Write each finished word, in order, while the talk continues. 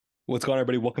What's going on,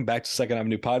 everybody? Welcome back to Second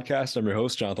Avenue Podcast. I'm your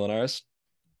host, Jonathon.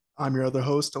 I'm your other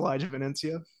host, Elijah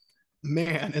Venencia.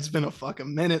 Man, it's been a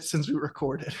fucking minute since we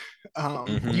recorded. You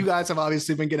Mm-hmm. guys have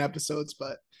obviously been getting episodes,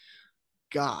 but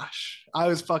gosh, I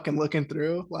was fucking looking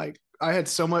through. Like, I had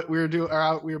so much. We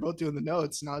were both doing the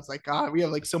notes, and I was like, God, we have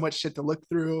like so much shit to look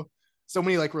through, so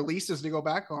many like releases to go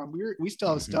back on. We still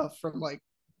have Mm-hmm. stuff from like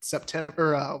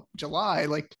September, July,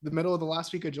 like the middle of the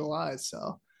last week of July.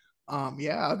 So,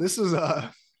 yeah, this is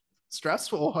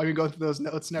stressful. I mean, going through those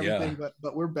notes and Yeah. everything,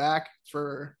 but we're back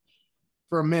for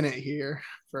a minute here,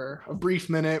 for a brief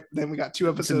minute. Then we got two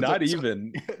episodes. Not So,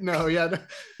 even. no, yeah,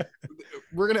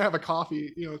 we're gonna have a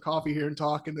coffee here and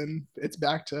talk, and then it's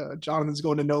back to Jonathan's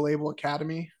going to No Label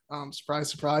Academy.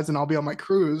 Surprise, surprise, and I'll be on my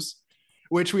cruise,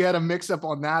 which we had a mix up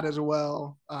on that as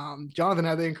well. Jonathan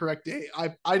had the incorrect date.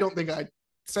 I don't think I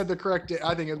said the correct date.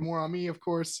 I think it's more on me, of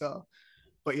course. So,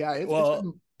 but yeah, it's Well,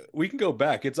 been we can go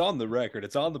back. It's on the record.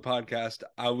 It's on the podcast.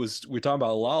 We were talking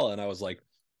about Lala, and I was like,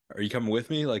 "Are you coming with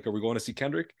me? Like, are we going to see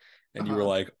Kendrick?" And you were uh,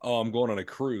 like, "Oh, I'm going on a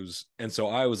cruise." And so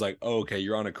I was like, "Oh, okay,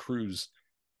 you're on a cruise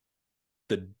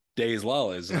the days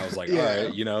Lala is." And I was like, "All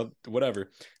right, yeah, whatever."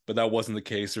 But that wasn't the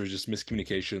case. There was just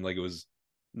miscommunication. Like it was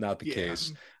not the yeah.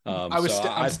 case.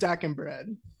 I'm stacking bread,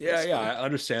 Yeah, basically. yeah,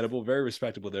 understandable, very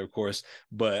respectable there, of course.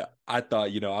 But I thought,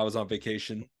 I was on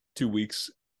vacation 2 weeks,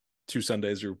 2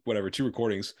 Sundays or whatever, two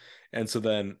recordings, and so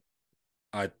then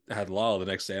I had Lala the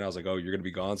next day, and I was like, "Oh, you're gonna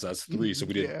be gone," so that's three. So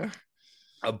we did Yeah.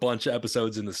 a bunch of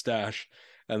episodes in the stash,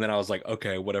 and then I was like,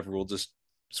 "Okay, whatever, we'll just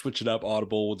switch it up.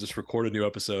 Audible, we'll just record a new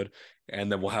episode, and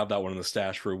then we'll have that one in the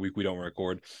stash for a week we don't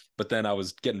record." But then I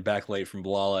was getting back late from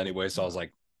Lala anyway, so I was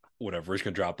like, "Whatever, we're just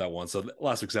gonna drop that one." So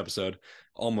last week's episode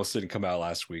almost didn't come out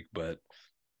last week, but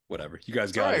whatever. You guys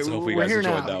It's all got it. right. So hopefully you We're guys here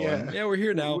enjoyed now. that one. Yeah. Yeah, we're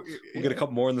here now. We'll get a Yeah.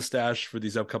 couple more in the stash for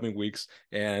these upcoming weeks.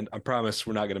 And I promise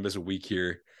we're not going to miss a week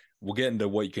here. We'll get into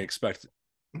what you can expect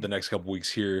the next couple weeks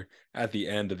here at the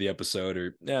end of the episode,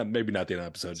 or yeah, maybe not the end of the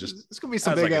episode, just It's gonna be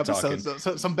some as I big get episodes talking.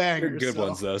 though. Some They're bangers. good So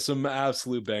ones though. Some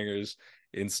absolute bangers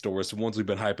in store. Some ones we've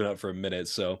been hyping up for a minute.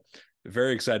 So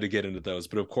very excited to get into those.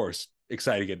 But of course,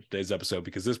 excited to get today's episode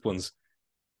because this one's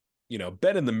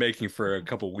been in the making for a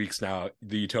couple weeks now,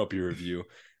 the Utopia review.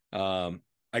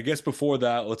 I guess before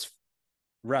that, let's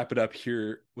wrap it up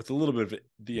here with a little bit of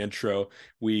the intro.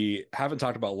 We haven't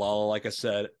talked about Lala. Like I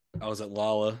said, I was at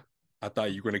Lala. I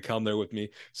thought you were going to come there with me,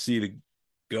 see the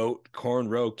GOAT,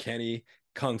 Cornrow Kenny,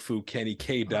 Kung Fu Kenny,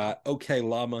 K. uh, Dot, OK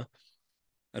Llama.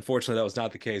 Unfortunately, that was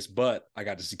not the case, but I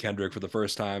got to see Kendrick for the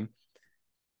first time,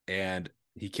 and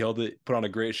he killed it, put on a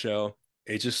great show.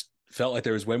 It just felt like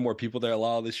there was way more people there at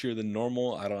Lala this year than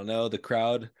normal. I don't know. The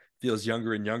crowd feels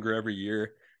younger and younger every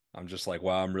year. I'm just like,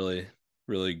 wow, I'm really,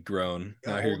 really grown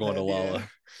out here old going to head. Yeah. Lala.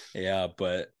 Yeah,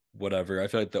 but whatever. I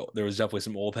feel like there was definitely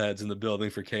some old heads in the building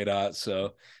for K Dot.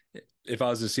 So if I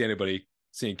was to see anybody,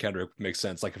 seeing Kendrick makes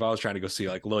sense. Like if I was trying to go see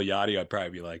like Lil Yachty, I'd probably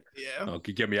be like, Yeah. "Oh, could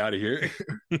you get me out of here?"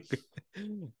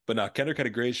 But no, Kendrick had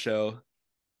a great show.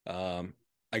 Um,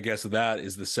 I guess that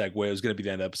is the segue. It was going to be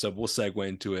the end of the episode. We'll segue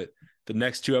into it. The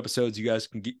next two episodes you guys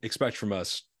can expect from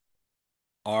us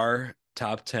are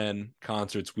top 10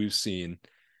 concerts we've seen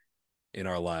in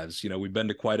our lives. We've been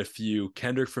to quite a few.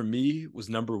 Kendrick for me was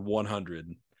number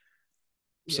 100.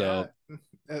 Yeah. So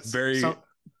That's very some.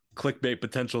 clickbait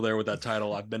potential there with that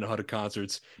title. I've been to 100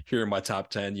 concerts here in my top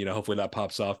 10. Hopefully that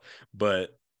pops off.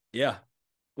 But yeah,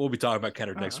 we'll be talking about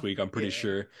Kendrick next week, I'm pretty Yeah.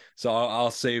 sure. So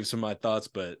I'll save some of my thoughts,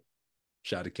 but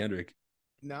shout out to Kendrick.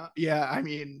 No. Yeah. I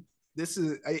mean,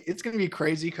 it's gonna be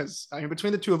crazy because I mean,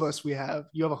 between the two of us, you have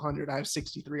 100, I have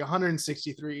 63,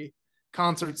 163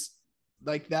 concerts.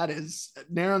 Like that is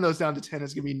narrowing those down to 10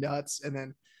 is gonna be nuts. And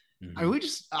then I mean,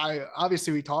 Mm-hmm. I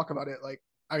obviously we talk about it like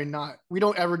I mean, not we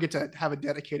don't ever get to have a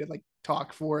dedicated like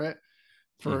talk for it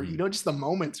for Mm-hmm. just the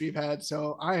moments we've had.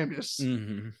 So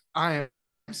Mm-hmm. I am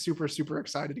super super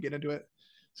excited to get into it.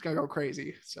 It's gonna go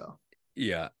crazy. So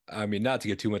Yeah, I mean, not to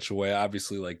get too much away,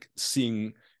 obviously, like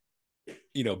seeing,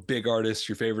 big artists,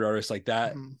 your favorite artists like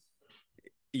that, mhm.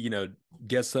 you know,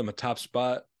 gets them a top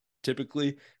spot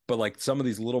typically. But like some of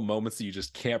these little moments that you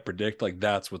just can't predict, like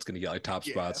that's what's going to get like top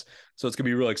Yeah, spots. So it's going to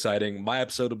be really exciting. My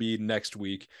episode will be next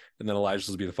week, and then Elijah's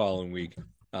will be the following week.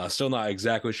 Still not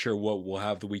exactly sure what we'll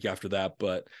have the week after that,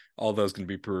 but all those going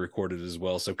to be pre-recorded as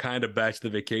well. So kind of back to the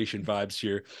vacation vibes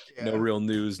here. No yeah, real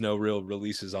news, no real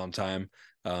releases on time.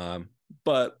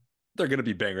 But they're going to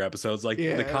be banger episodes. Like the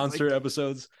yeah. concert Like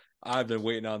episodes, I've been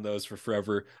waiting on those for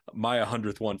forever. My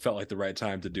 100th one felt like the right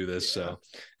time to do this. yeah. So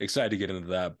excited to get into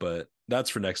that, but that's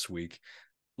for next week.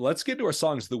 Let's get to our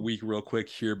songs of the week real quick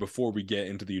here before we get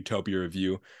into the Utopia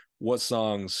review. What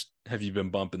songs have you been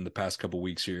bumping the past couple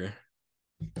weeks here?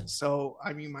 So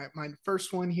I mean, my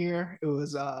first one here, it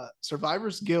was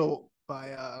Survivor's Guilt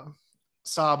by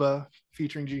Saba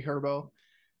featuring G Herbo.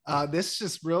 This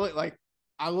just really like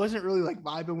I wasn't really like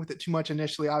vibing with it too much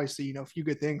initially. Obviously, a few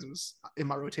good things was in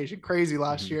my rotation crazy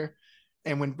last Mhm. year.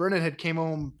 And when Brennan had came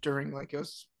home during like it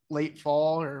was late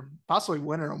fall or possibly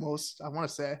winter almost, I want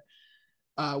to say,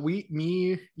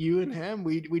 me, you, and him,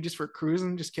 we just were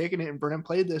cruising, just kicking it, and Brennan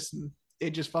played this, and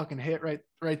it just fucking hit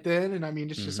right then. And I mean,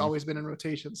 it's just Mhm. always been in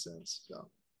rotation since. So,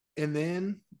 and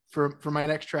then for my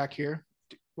next track here,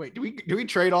 wait, do we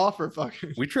trade off or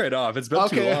fucking? We trade off. It's been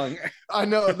too Okay, long. I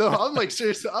know. Though I'm like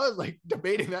seriously, I was like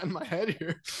debating that in my head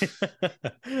here.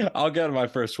 I'll get my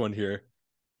first one here.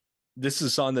 This is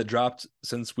a song that dropped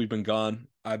since we've been gone.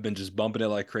 I've been just bumping it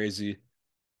like crazy.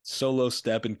 Solo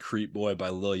Step and Creep Boy by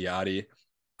Lil Yachty.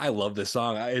 I love this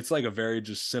song. It's like a very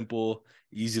just simple,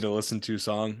 easy to listen to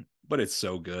song, but it's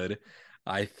so good.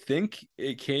 I think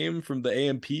it came from the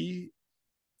AMP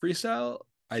freestyle.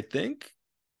 I think.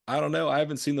 I don't know. I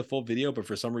haven't seen the full video, but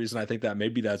for some reason, I think that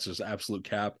maybe that's just absolute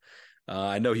cap.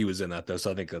 I know he was in that though,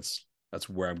 so I think that's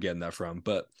where I'm getting that from.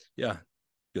 But yeah,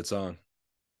 good song.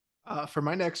 For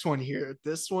my next one here,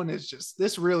 this one is just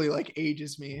this really like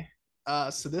ages me.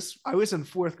 So this I was in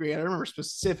fourth grade. I remember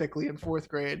specifically in fourth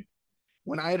grade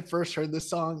when I had first heard this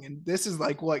song, and this is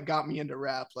like what got me into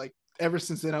rap. Like ever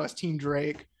since then, I was Team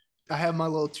Drake. I have my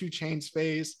little 2 Chainz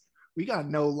phase. We got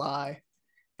No Lie,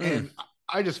 Mm. and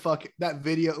I just fuck that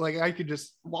video. Like I could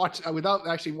just watch without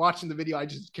actually watching the video. I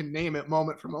just can name it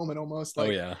moment for moment almost. Oh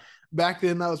Like yeah. back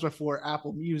then, that was before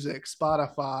Apple Music,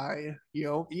 Spotify.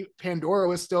 Pandora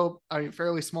was still, I mean,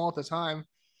 fairly small at the time,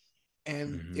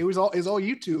 and Hmm. it was all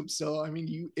YouTube. So I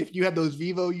mean, if you had those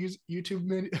Vivo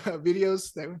YouTube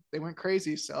videos, they went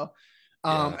crazy. So,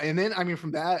 Yeah. and then I mean,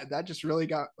 from that just really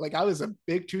got like I was a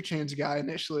big 2 Chainz guy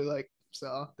initially, like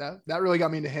so that really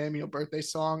got me into him. Birthday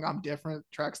song, I'm different,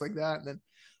 tracks like that, and then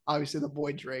obviously the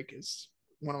boy Drake is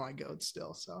one of my goats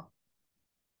still. So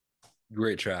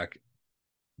Great track.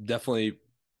 Definitely.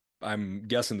 I'm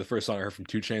guessing the first song I heard from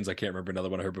Two Chains. I can't remember another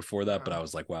one I heard before that, but I uh,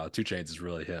 was like, wow, Two Chains is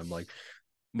really him. Like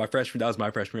that was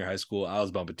my freshman year of high school. I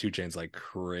was bumping Two Chains like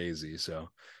crazy. So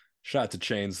shout out to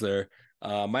Chains there.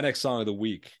 My next song of the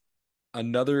week,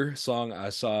 another song I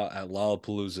saw at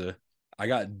Lollapalooza. I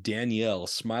got Danielle,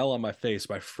 Smile on My Face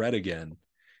by Fred again.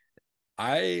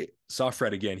 I saw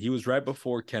Fred again. He was right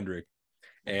before Kendrick,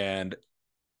 and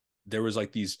there was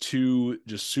like these two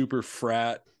just super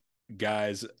frat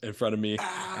guys in front of me,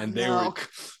 and they were no.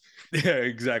 yeah,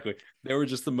 exactly. They were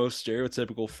just the most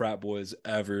stereotypical frat boys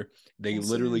ever. They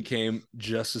literally Insane. came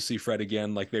just to see Fred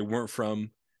again. Like they weren't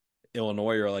from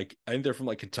Illinois or like I think they're from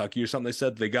like Kentucky or something. They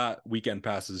said they got weekend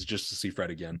passes just to see Fred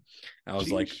again. And I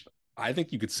was like, Sheesh. I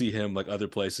think you could see him like other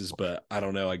places, but I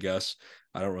don't know. I guess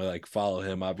I don't really like follow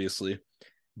him, obviously.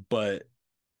 But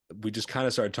we just kind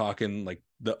of started talking like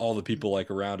all the people like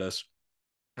around us,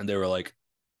 and they were like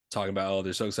talking about, oh,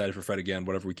 they're so excited for Fred again.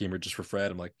 Whatever, we came here just for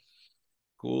Fred. I'm like,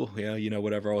 cool, yeah,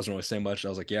 whatever. I wasn't really saying much. I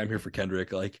was like, yeah, I'm here for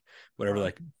Kendrick, like whatever. Uh,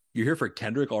 Like, you're here for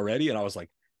Kendrick already? And I was like,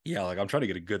 yeah, like I'm trying to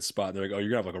get a good spot. And they're like, oh, you're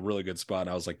gonna have like a really good spot. And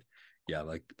I was like, yeah,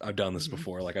 like I've done this mhm.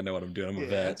 before. Like I know what I'm doing. I'm a Yeah,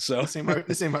 vet. So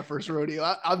this ain't my first rodeo.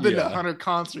 I've been to yeah, 100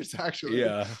 concerts actually.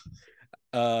 yeah.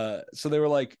 So they were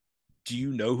like, do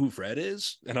you know who Fred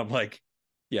is? And I'm like,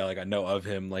 yeah, like I know of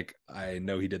him. Like I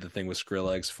know he did the thing with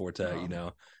Skrillex, Forte,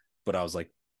 Um, But I was like,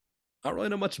 I don't really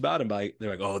know much about him. But they're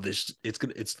like, oh, this it's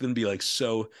gonna be like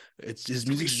so. It's his it's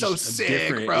gonna be music's so just sick,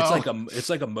 different. bro. It's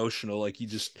like emotional. Like you're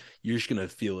just gonna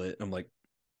feel it. I'm like,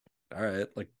 all right,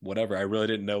 like whatever. I really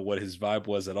didn't know what his vibe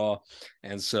was at all.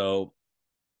 And so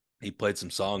he played some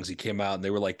songs. He came out and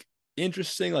they were like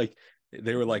interesting. Like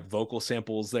they were like vocal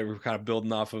samples they were kind of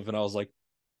building off of. And I was like,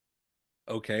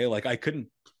 okay, like I couldn't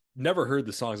never heard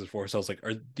the songs before. So I was like,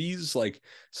 are these like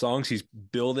songs he's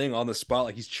building on the spot?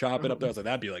 Like he's chopping up there. I was like,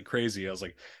 that'd be like crazy. I was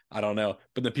like, I don't know.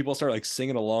 But then people started like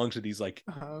singing along to these like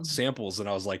Um, samples, and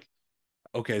I was like,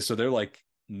 okay, so they're like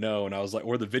known. I was like,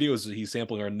 or the videos that he's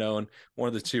sampling are known, one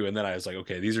of the two. And then I was like,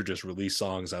 okay, these are just release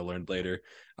songs I learned later.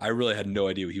 I really had no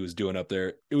idea what he was doing up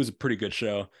there. It was a pretty good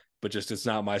show, but just it's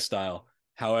not my style.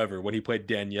 However, when he played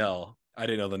Danielle, I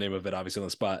didn't know the name of it obviously on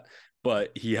the spot,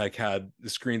 but he like had the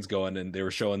screens going and they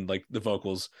were showing like the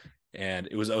vocals, and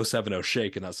it was 070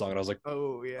 Shake in that song. And I was like,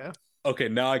 oh yeah. okay,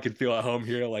 now I can feel at home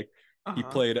here. Like he Uh-huh.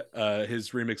 played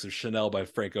his remix of Chanel by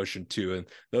Frank Ocean too, and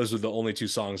those were the only two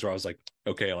songs where I was like,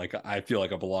 okay, like I feel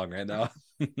like I belong right now.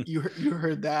 You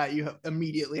heard that you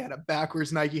immediately had a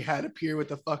backwards Nike hat appear with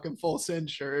the fucking full send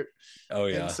shirt Oh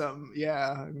and yeah, some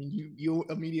yeah. I mean you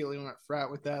immediately went frat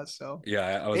with that. So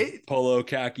yeah. I was it polo,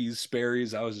 khakis,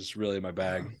 Sperry's. I was just really in my uh,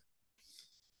 bag.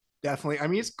 definitely. I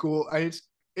mean it's cool.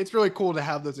 it's really cool to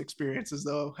have those experiences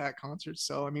though at concerts.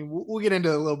 So I mean, we'll get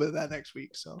into a little bit of that next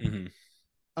week. So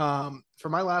Mm-hmm. for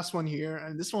my last one here,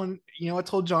 and this one, I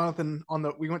told Jonathan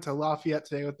we went to Lafayette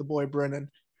today with the boy Brennan.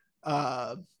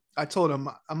 Uh, I told him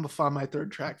I'm gonna find my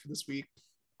third track for this week.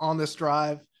 On this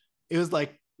drive, it was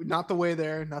like not the way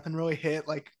there, nothing really hit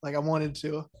like I wanted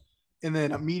to, and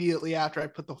then immediately after I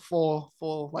put the full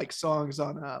like songs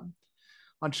on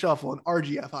shuffle, and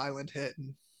RGF Island hit,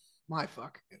 and my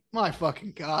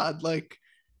fucking god, like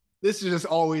this is just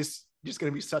always just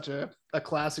going to be such a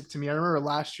classic to me. I remember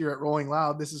last year at Rolling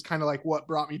Loud, this is kind of like what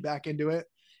brought me back into it.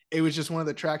 It was just one of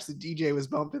the tracks that DJ was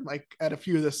bumping like at a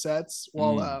few of the sets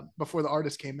while before the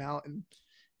artist came out. And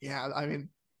yeah, I mean,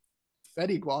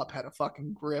 Fetty Wap had a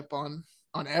fucking grip on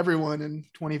everyone in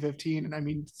 2015. And I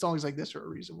mean, songs like this are a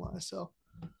reason why. So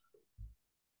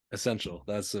Essential.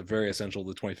 That's a very essential,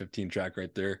 the 2015 track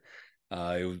right there.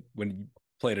 When you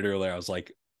played it earlier, I was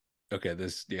like, okay,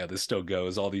 this still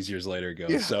goes. All these years later it goes.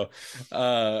 yeah, So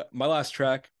my last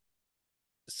track,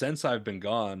 since I've been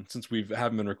gone, since we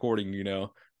haven't been recording,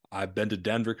 I've been to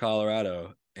Denver,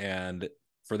 Colorado, and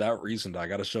for that reason, I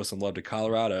got to show some love to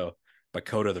Colorado by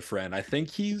Coda the Friend. I think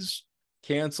he's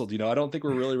canceled. I don't think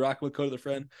we're really rocking with Coda the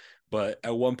Friend, but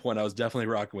at one point I was definitely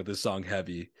rocking with this song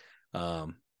heavy.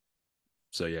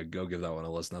 So yeah, go give that one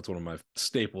a listen. That's one of my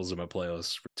staples in my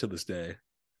playlist to this day.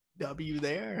 W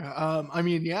there. I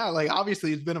mean, yeah, like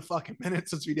obviously it's been a fucking minute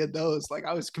since we did those. Like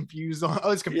I was Yeah.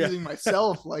 confusing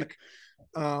myself. Like,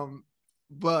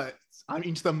 but I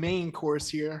mean, to the main course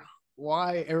here,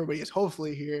 why everybody is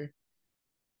hopefully here.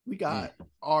 We got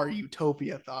our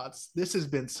Utopia thoughts. This has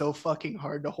been so fucking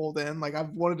hard to hold in. Like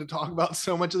I've wanted to talk about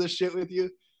so much of this shit with you.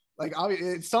 Like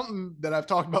it's something that I've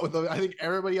talked about with I think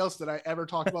everybody else that I ever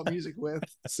talked about music with.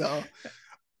 So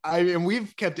I mean,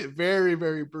 we've kept it very,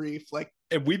 very brief. Like,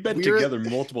 and we've been together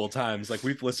multiple times. Like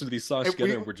we've listened to these songs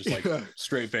together, and we're just like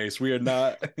straight face. We are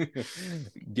not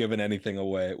giving anything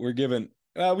away. We're giving.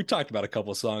 We talked about a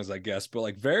couple of songs, I guess, but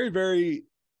like very, very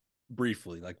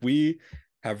briefly. Like we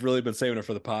have really been saving it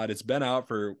for the pod. It's been out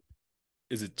for,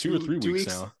 is it 2 or 3 weeks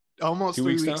now? Almost 2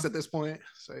 weeks now at this point.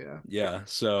 So yeah. Yeah.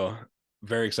 So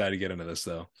very excited to get into this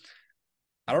though.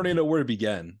 I don't even know where to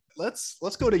begin. Let's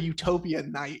go to Utopia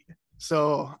night.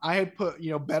 So I had put,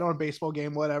 bet on a baseball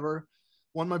game, whatever.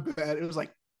 Won my bet. It was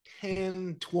like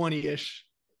 10-20-ish.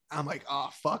 I'm like, oh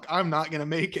fuck, I'm not gonna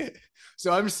make it.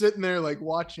 So I'm sitting there like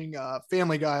watching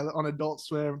Family Guy on Adult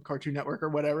Swim, Cartoon Network or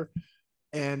whatever.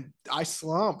 And I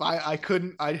slump. I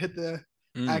couldn't, I hit the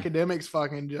academics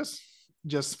fucking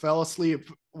just fell asleep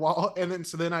and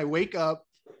then I wake up.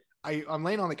 I'm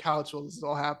laying on the couch while this is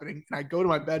all happening, and I go to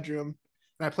my bedroom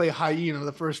and I play Hyena,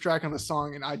 the first track on the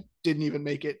song, and I didn't even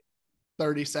make it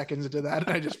 30 seconds into that,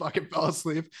 and I just fucking fell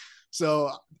asleep.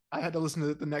 So I had to listen to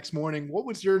it the next morning. What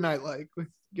was your night like?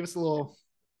 Give us a little.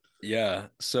 Yeah.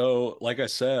 So like I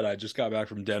said, I just got back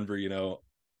from Denver,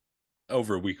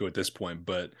 over a week ago at this point,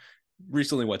 but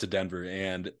recently went to Denver,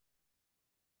 and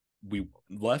we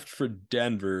left for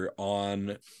Denver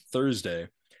on Thursday,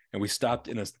 and we stopped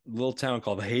in a little town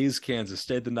called Hayes, Kansas,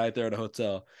 stayed the night there at a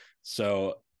hotel.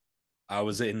 So I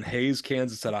was in Hayes,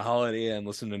 Kansas at a Holiday Inn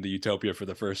listening to Utopia for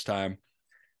the first time.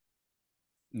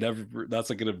 That's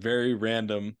like a very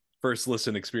random first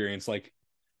listen experience. Like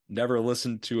never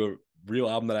listened to a real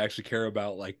album that I actually care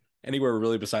about, like anywhere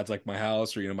really besides like my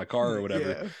house or, my car or whatever.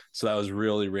 Yeah. So that was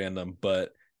really random,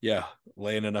 but yeah,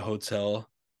 laying in a hotel,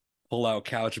 pull out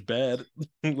couch bed,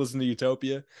 listen to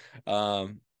Utopia.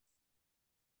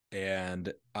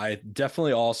 And I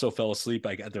definitely also fell asleep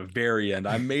like at the very end.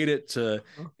 I made it to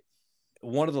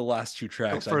one of the last two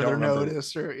tracks. I don't remember.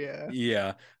 Notice or yeah.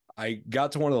 Yeah. I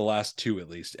got to one of the last two at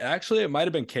least. Actually, it might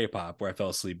have been K-pop where I fell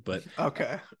asleep, but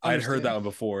okay. I'd heard that one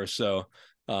before. So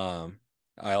I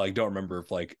like don't remember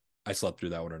if like I slept through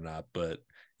that one or not. But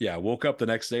yeah, woke up the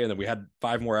next day and then we had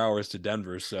 5 more hours to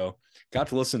Denver. So got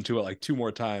to listen to it like 2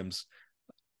 more times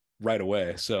right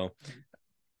away. So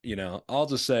I'll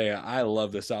just say I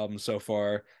love this album so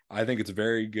far. I think it's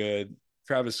very good.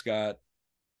 Travis Scott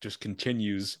just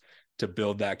continues to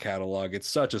build that catalog. It's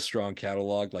such a strong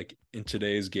catalog. Like in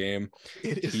today's game,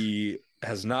 he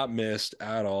has not missed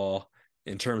at all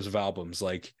in terms of albums.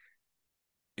 Like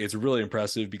it's really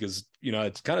impressive because,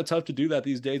 it's kind of tough to do that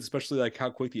these days, especially like how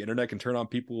quick the internet can turn on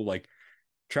people. Like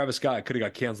Travis Scott could have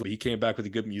got canceled, but he came back with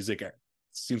the good music. It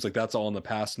seems like that's all in the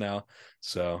past now.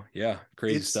 So yeah,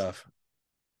 crazy stuff.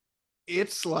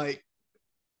 It's like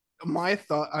my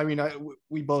thought. I mean,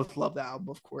 we both love the album,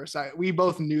 of course. We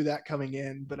both knew that coming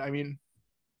in, but I mean,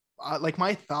 like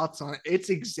my thoughts on it, it's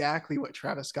exactly what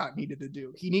Travis Scott needed to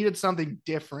do. He needed something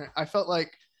different. I felt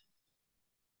like,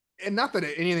 and not that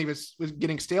anything was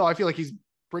getting stale. I feel like he's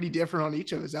pretty different on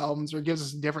each of his albums, or gives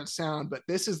us a different sound. But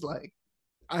this is like,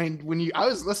 I mean, I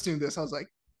was listening to this, I was like,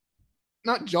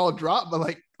 not jaw drop, but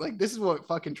like this is what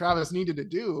fucking Travis needed to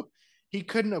do. He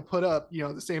couldn't have put up,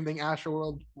 the same thing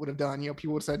Astroworld would have done.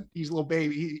 People would have said he's a little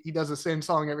baby. He does the same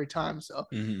song every time. So,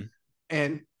 Mm-hmm.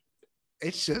 and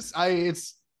it's just,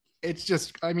 it's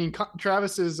just, I mean,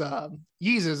 Travis's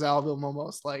Yeezus album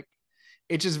almost like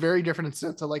it's just very different in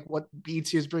sense of like what beats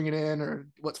he was bringing in or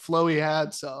what flow he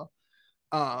had. So,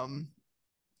 um,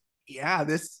 yeah,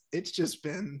 it's just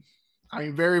been, I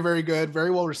mean, very, very good, very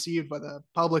well received by the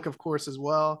public, of course, as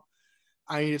well.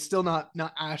 I mean, it's still not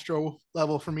Astro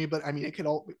level for me, but I mean, it could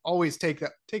always take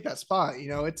that spot.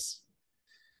 It's,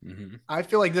 Mm-hmm. I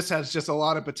feel like this has just a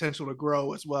lot of potential to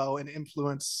grow as well and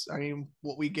influence. I mean,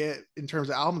 what we get in terms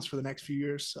of albums for the next few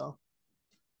years. So,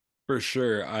 For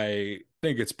sure. I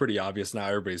think it's pretty obvious now.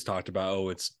 Everybody's talked about,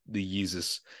 it's the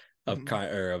Yeezus of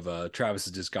mhm.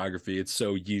 Travis's discography. It's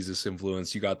so Yeezus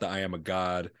influenced. You got the I Am a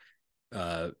God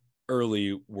uh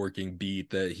early working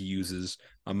beat that he uses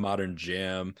on Modern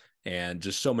Jam, and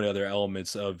just so many other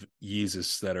elements of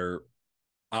Yeezus that are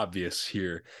obvious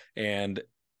here. And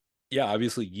yeah,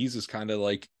 obviously Yeezus kind of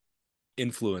like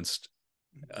influenced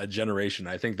a generation.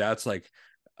 I think that's like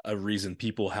a reason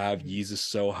people have Yeezus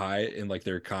so high in like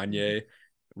their Kanye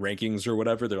rankings or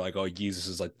whatever. They're like, oh, Yeezus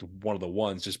is like one of the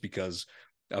ones, just because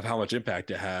of how much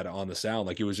impact it had on the sound.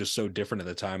 Like it was just so different at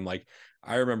the time. Like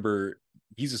I remember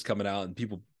Yeezus coming out and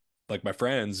people like my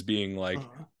friends being like,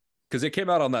 uh, because it came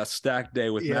out on that stacked day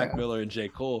with Mac yeah, Miller and J.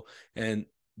 Cole, and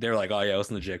they're like, oh yeah,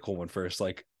 listen to the J. Cole one first.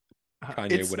 Like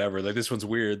Kanye, it's whatever. Like this one's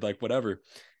weird, like whatever.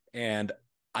 And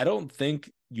I don't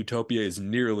think Utopia is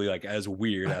nearly like as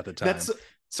weird at the that's time.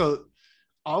 so.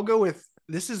 I'll go with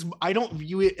this is. I don't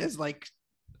view it as like.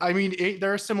 I mean,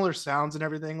 there are similar sounds and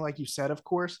everything, like you said, of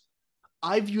course.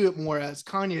 I view it more as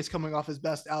Kanye is coming off his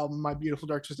best album, My Beautiful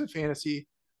Dark Twisted Fantasy,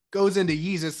 goes into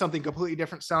Yeezus, something completely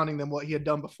different sounding than what he had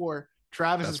done before.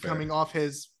 Travis That's is fair. coming off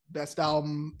his best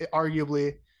album,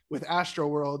 arguably, with Astro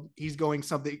World. He's going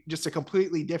something just a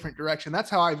completely different direction. That's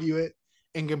how I view it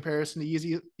in comparison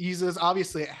to Yeezus.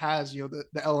 Obviously, it has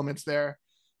the elements there,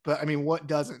 but I mean, what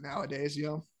doesn't nowadays?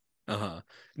 Uh-huh.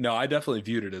 No, I definitely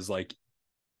viewed it as like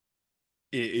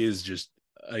it is just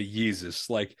a Yeezus.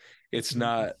 Like it's Mm-hmm.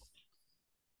 not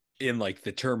in like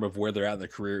the term of where they're at in their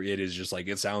career. It is just like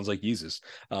it sounds like Yeezus.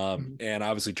 And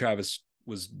obviously Travis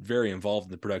was very involved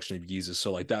in the production of Yeezus,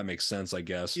 so like that makes sense, I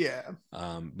guess. Yeah.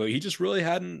 But he just really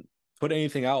hadn't put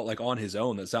anything out like on his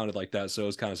own that sounded like that. So it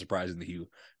was kind of surprising that he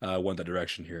went that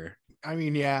direction here. I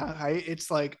mean, yeah, it's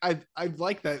like I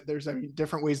like that. There's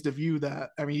different ways to view that.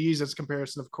 I mean, use as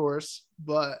comparison, of course,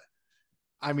 but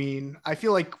I mean, I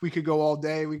feel like we could go all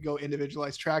day. We go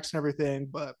individualized tracks and everything,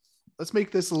 but let's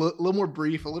make this a little more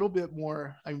brief, a little bit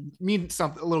more. I mean,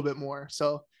 something a little bit more.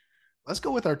 So let's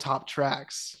go with our top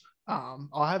tracks.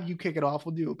 I'll have you kick it off.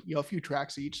 We'll do a few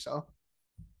tracks each. So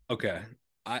Okay.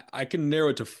 I can narrow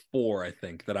it to four, I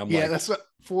think, that I'm yeah, like, that's what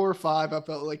 4 or 5. I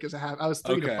felt like is a happy. I was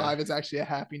 3 to 5. okay, It's actually a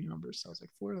happy number. So I was like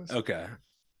four. okay.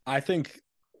 I think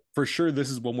for sure this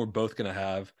is one we're both gonna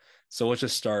have. So let's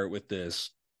just start with this.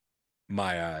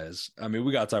 My Eyes. I mean,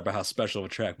 we gotta talk about how special of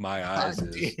a track My God Eyes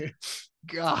is. damn.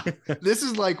 God, this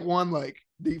is like one like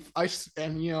the I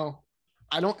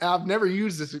and I've never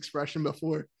used this expression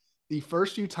before. The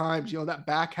first few times, that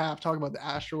back half talking about the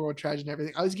Astroworld tragedy and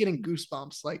everything, I was getting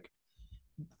goosebumps. Like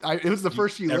it was the You,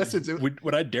 first few listens.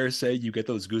 would I dare say you get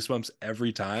those goosebumps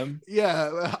every time?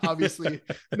 Yeah, obviously,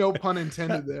 no pun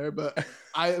intended there, but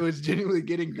I was genuinely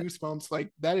getting goosebumps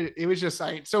like that. It was just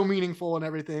so meaningful and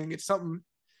everything. It's something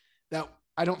that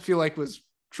I don't feel like was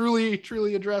truly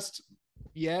addressed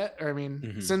yet. Or I mean,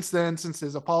 Mm-hmm. since then, since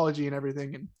his apology and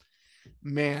everything, and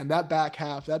man, that back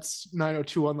half, that's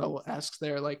 902 level asks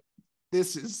there. Like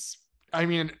this is, I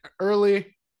mean,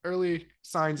 early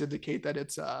signs indicate that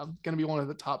it's going to be one of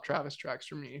the top Travis tracks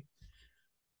for me.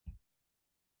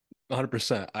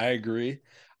 100%. I agree.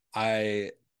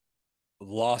 I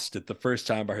lost it the first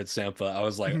time I heard Sampha. I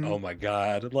was like, oh Mm-hmm. my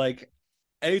God. Like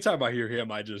anytime I hear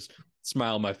him, I just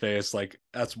smile on my face. Like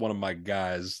that's one of my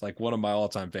guys, like one of my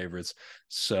all-time favorites.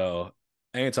 So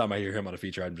anytime I hear him on a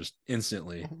feature, I'm just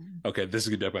instantly, okay, this is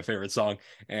gonna be my favorite song.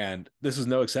 And this is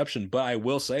no exception. But I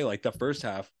will say, like the first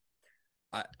half,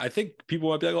 I think people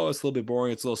might be like, oh, it's a little bit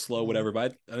boring, it's a little slow, whatever.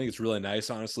 But I think it's really nice,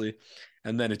 honestly.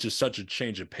 And then it's just such a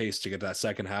change of pace to get that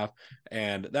second half.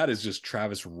 And that is just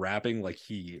Travis rapping like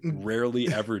he rarely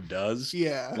ever does.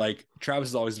 Yeah. Like Travis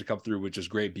is always going to come through with just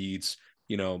great beats,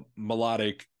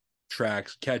 melodic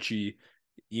tracks, catchy,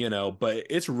 but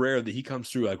it's rare that he comes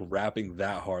through like rapping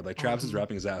that hard. Like Travis is Mhm.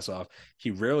 rapping his ass off.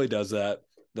 He rarely does that.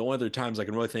 The only other times I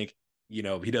can really think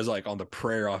he does like on the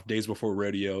prayer off Days Before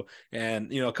Rodeo,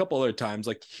 and a couple other times.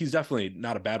 Like he's definitely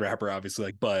not a bad rapper, obviously,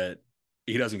 like, but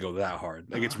he doesn't go that hard.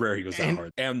 Like it's rare he goes that And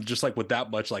hard. And just like with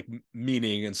that much like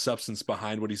meaning and substance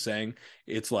behind what he's saying,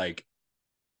 it's like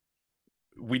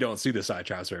we don't see the side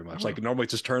tracks very much. Like normally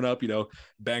just turn up,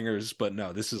 bangers, but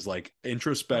no, this is like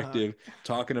introspective,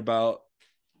 talking about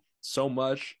so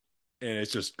much, and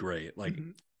it's just great. Like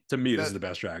to me, this is that the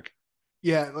best track.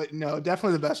 Yeah, like no,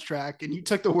 definitely the best track. And you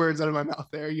took the words out of my mouth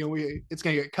there. It's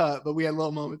gonna get cut, but we had a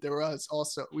little moment there where us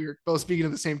also we were both speaking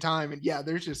at the same time, and yeah,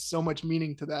 there's just so much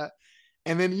meaning to that.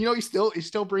 And then he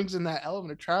still brings in that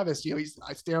element of Travis.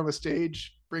 I stay on the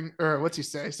stage, bring or what's he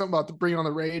say? Something about the bring on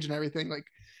the rage and everything. Like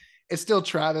it's still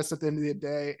Travis at the end of the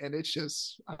day, and it's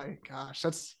just, gosh,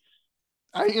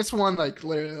 it's one like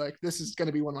literally like this is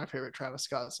gonna be one of my favorite Travis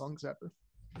Scott songs ever.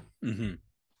 Mm-hmm.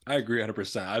 I agree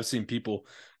 100%. I've seen people,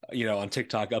 on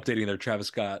TikTok updating their Travis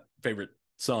Scott favorite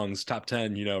songs, top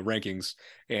 10, rankings,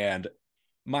 and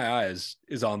my eyes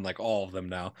is on like all of them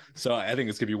now. So I think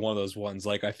it's gonna be one of those ones.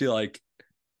 Like I feel like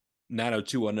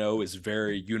 90210 is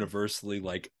very universally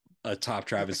like a top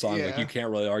Travis song. Like you Yeah,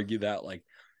 can't really argue that. Like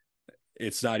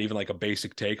it's not even like a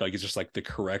basic take. Like it's just like the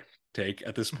correct take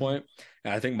at this point.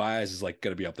 And I think my eyes is like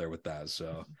gonna be up there with that.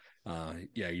 So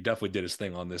yeah, he definitely did his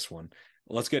thing on this one.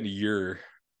 Let's get into your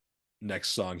next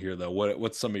song here though.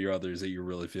 What's some of your others that you're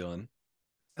really feeling?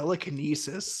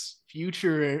 Telekinesis,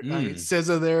 Future. I mean, Mm,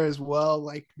 SZA there as well.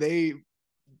 Like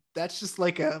that's just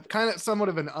like a kind of somewhat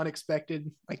of an unexpected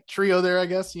like trio there, I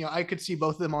guess. I could see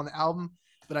both of them on the album,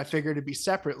 but I figured it'd be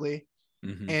separately.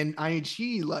 hmm And I mean,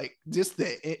 she like just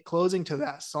closing to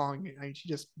that song. I mean, she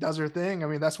just does her thing. I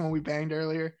mean, that's when we banged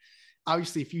earlier.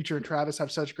 Obviously, Future and Travis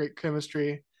have such great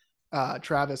chemistry.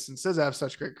 Travis and SZA have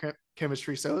such great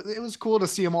chemistry, so it was cool to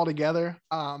see them all together.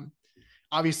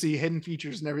 Obviously, hidden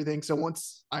features and everything. So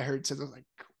once I heard SZA, I was like,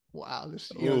 "Wow,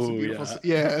 this it's a Oh beautiful."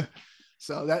 yeah. Yeah,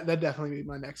 so that definitely be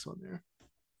my next one there.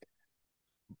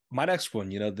 My next one,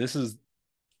 this is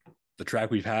the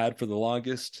track we've had for the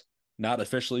longest. Not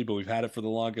officially, but we've had it for the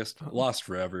longest. Um, Lost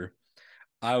Forever.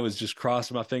 I was just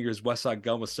crossing my fingers. West Side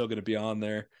Gun was still going to be on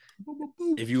there.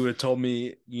 If you would have told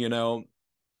me,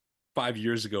 5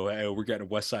 years ago, hey, we're getting a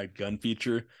West Side Gun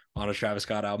feature on a Travis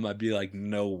Scott album, I'd be like,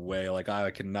 no way. Like, I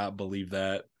cannot believe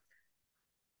that.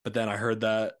 But then I heard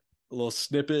that little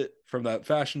snippet from that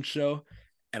fashion show,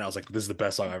 and I was like, this is the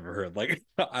best song I've ever heard. Like,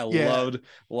 I yeah, loved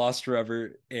Lost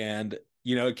Forever. And,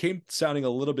 it came sounding a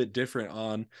little bit different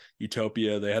on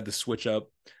Utopia. They had the switch up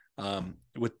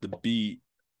with the beat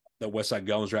that West Side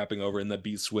Gun was rapping over in the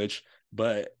beat switch.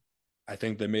 But I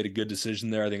think they made a good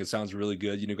decision there. I think it sounds really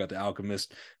good. Got the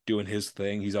Alchemist doing his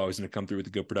thing. He's always going to come through with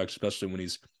a good production, especially when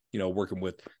he's, working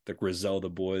with the Griselda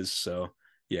boys. So,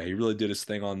 yeah, he really did his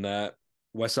thing on that.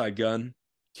 West Side Gun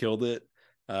killed it.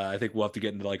 I think we'll have to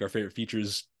get into like our favorite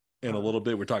features in a uh, little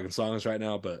bit. We're talking songs right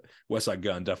now, but West Side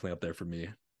Gun definitely up there for me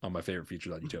on my favorite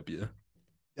features on Utopia.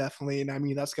 definitely. And I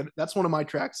mean, that's good. That's one of my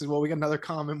tracks as well. We got another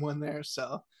common one there.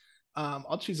 So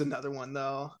I'll choose another one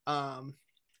though.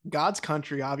 God's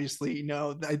Country, obviously,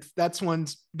 that's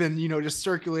one's been, just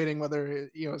circulating, whether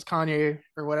it's Kanye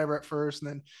or whatever at first,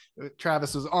 and then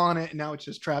Travis was on it, and now it's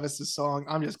just Travis's song.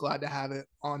 I'm just glad to have it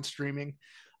on streaming.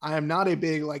 I am not a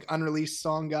big like unreleased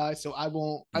song guy, so I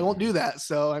won't Mm-hmm. do that.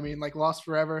 So I mean, like Lost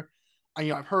Forever,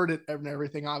 I've heard it and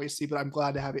everything, obviously, but I'm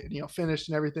glad to have it, finished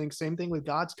and everything. Same thing with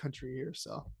God's Country here.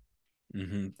 So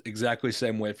Mm-hmm. Exactly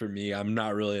same way for me. I'm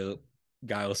not really a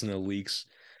guy listening to leaks.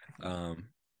 Um,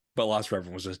 but Lost Forever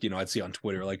was just, I'd see on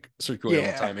Twitter, like circulating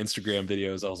all the yeah, time, Instagram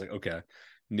videos. I was like, okay,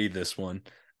 need this one.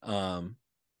 Um,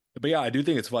 but yeah, I do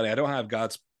think it's funny. I don't have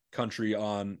God's Country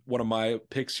on one of my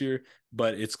picks here,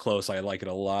 but it's close. I like it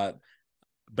a lot.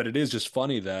 But it is just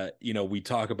funny that, we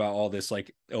talk about all this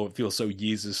like, oh, it feels so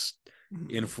Yeezus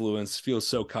influenced, feels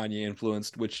so Kanye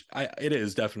influenced, which it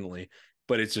is definitely.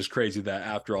 But it's just crazy that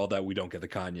after all that, we don't get the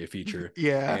Kanye feature.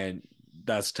 yeah. And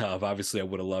that's tough. Obviously, I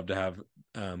would have loved to have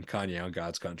Kanye on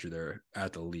God's Country there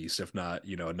at the least, if not,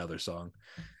 another song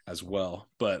as well.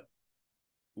 But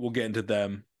we'll get into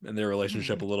them and their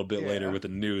relationship a little bit later Yeah. with the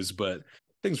news. But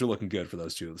things are looking good for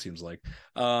those two, it seems like.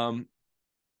 Um,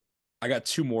 I got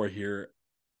two more here.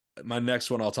 My next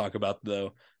one I'll talk about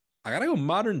though. I gotta go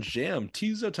Modern Jam.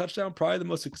 Tizo touchdown, probably the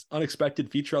most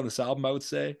unexpected feature on this album, I would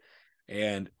say.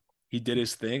 And he did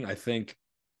his thing. I think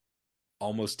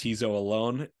almost Tizo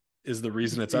alone is the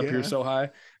reason it's up here Yeah. so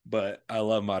high. But I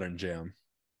love Modern Jam.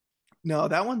 No,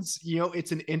 that one's,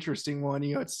 it's an interesting one.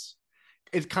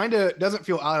 It kind of doesn't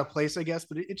feel out of place, I guess,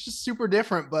 but it's just super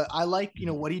different. But I like,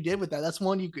 what he did with that. That's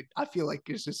one I feel like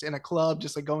it's just in a club,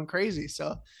 just like going crazy.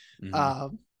 So Mm-hmm.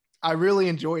 um, I really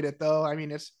enjoyed it though. I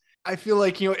mean, I feel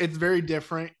like, it's very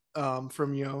different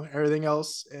from, everything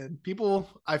else. And people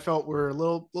I felt were a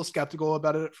little skeptical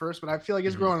about it at first, but I feel like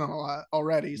it's Hmm. growing on a lot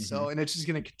already. Hmm. So, and it's just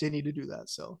going to continue to do that.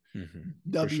 So, For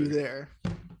W sure. there.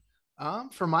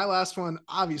 For my last one,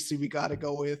 obviously we got to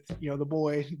go with, the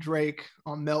boy Drake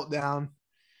on Meltdown.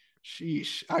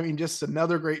 Sheesh. I mean, just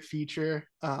another great feature.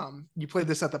 You played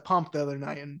this at the pump the other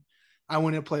night, and I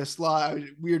went to play a slot.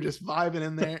 We were just vibing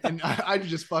in there, and I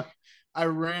just I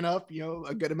ran up,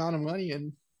 a good amount of money,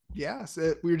 and yeah,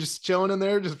 so we were just chilling in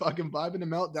there, just fucking vibing to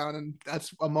Meltdown, and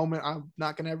that's a moment I'm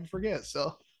not gonna ever forget.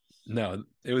 So No,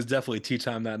 it was definitely tea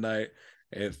time that night.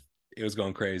 If it was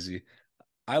going crazy.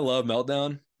 I love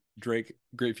Meltdown. Drake,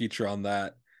 great feature on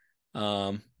that.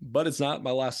 But it's not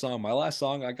my last song. My last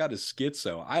song I got is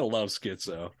Schizo. I love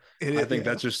Schizo. I think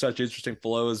yeah, that's just such interesting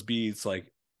flows, beats,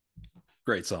 like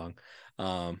great song.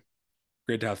 Um,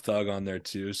 Great to have Thug on there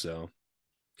too. So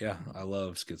yeah, I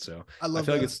love Schizo. I I love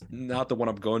feel like that. it's not the one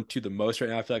I'm going to the most right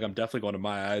now. I feel like I'm definitely going to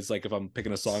My Eyes. Like if I'm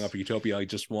picking a song up for Utopia, like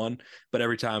just one. But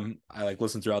every time I like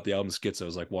listen throughout the album, Schizo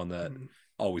is like one that Mhm.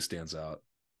 always stands out.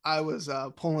 I was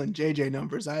pulling JJ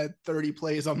numbers. I had 30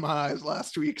 plays on my eyes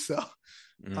last week, so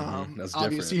That's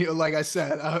obviously, different. like I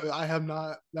said, I have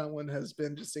not. That one has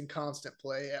been just in constant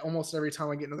play. Almost every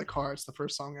time I get into the car, it's the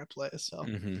first song I play. So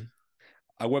hmm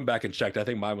I went back and checked. I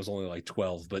think mine was only like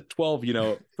 12, but 12,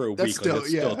 for a that's week, like still, that's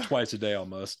still yeah. twice a day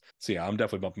almost. So yeah, I'm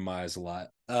definitely bumping my eyes a lot.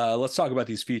 Let's talk about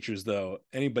these features though.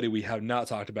 Anybody we have not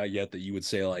talked about yet that you would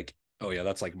say like, oh yeah,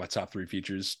 that's like my top three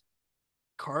features.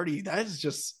 Cardi, that is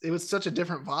just, it was such a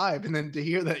different vibe. And then to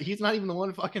hear that he's not even the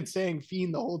one fucking saying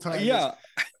fiend the whole time, just, Yeah.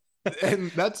 and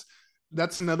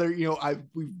that's another,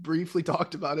 we briefly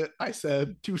talked about it. I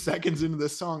said 2 seconds into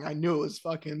this song, I knew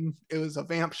it was a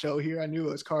vamp show here. I knew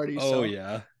it was Cardi. Oh So,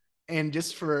 yeah. and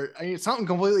just for, I mean, something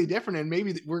completely different, and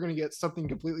maybe we're gonna get something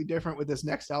completely different with this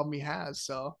next album he has.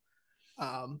 So,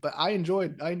 but I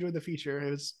enjoyed the feature. It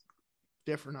was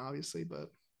different, obviously,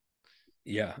 but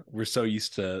Yeah. We're so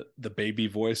used to the baby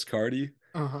voice Cardi,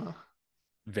 uh-huh.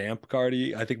 vamp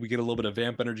Cardi. I think we get a little bit of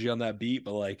vamp energy on that beat,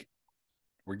 but like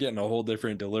we're getting a whole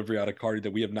different delivery out of Cardi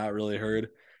that we have not really heard.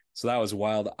 So that was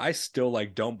wild. I still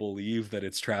like don't believe that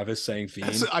it's Travis saying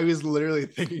That's, fiend. I was literally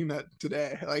thinking that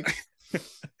today. Like,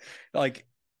 Like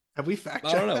have we fact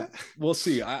I don't checked know. that? We'll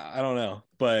see. I don't know.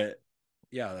 But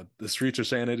yeah, the streets are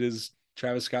saying it is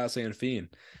Travis Scott saying fiend.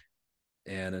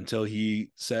 And until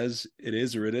he says it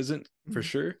is or it isn't for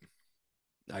sure,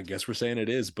 I guess we're saying it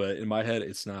is. But in my head,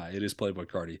 it's not. It is Playboy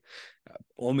Cardi.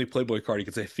 Only Playboy Cardi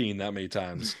could say fiend that many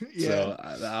times. So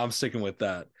Yeah. I'm sticking with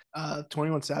that.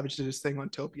 21 Savage did his thing on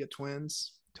Topia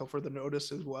Twins till further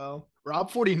notice as well.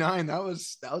 Rob 49, that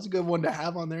was a good one to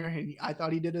have on there, and I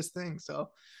thought he did his thing. So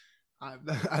I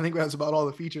think that's about all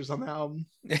the features on the album.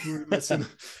 Who are we missing?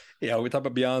 Yeah, we talked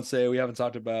about Beyonce. We haven't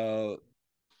talked about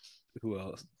who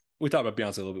else? We talked about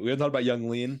Beyonce a little bit. We haven't talked about Young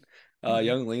Lean.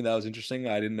 Young Lean, that was interesting.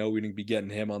 I didn't know we'd be getting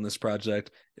him on this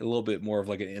project. A little bit more of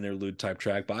like an interlude type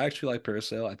track, but I actually like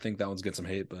Parasail. I think that one's getting some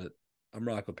hate, but I'm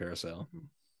rock with Parasail.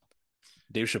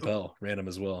 Dave Chappelle, random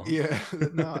as well. Yeah,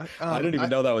 no, I didn't even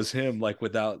know that was him, like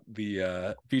without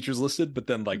the features listed. But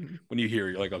then, like when you hear,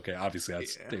 it, you're like, okay, obviously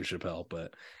that's yeah. Dave Chappelle.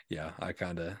 But yeah, I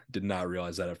kind of did not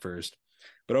realize that at first.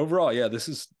 But overall, yeah, this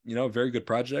is a very good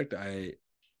project.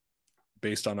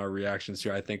 Based on our reactions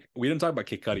here, I think we didn't talk about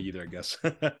Kid Cudi either, I guess.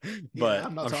 Yeah, But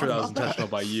I'm not I'm sure talking that was about that. intentional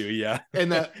by you. Yeah.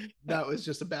 And that was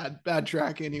just a bad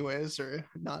track, anyways, or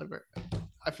not a very.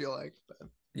 I feel like, but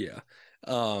Yeah.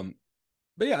 Um,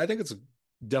 but yeah, I think it's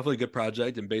definitely a good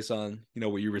project. And based on,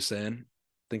 what you were saying,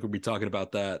 I think we'll be talking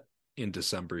about that in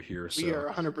December here. we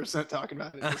are So 100% talking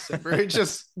about it in December. It's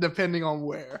just depending on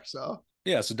where. So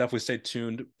yeah, so definitely stay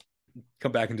tuned.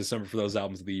 Come back in December for those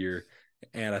albums of the year.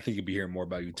 And I think you'll be hearing more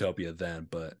about Utopia then.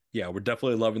 But yeah, we're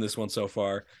definitely loving this one so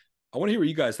far. I want to hear what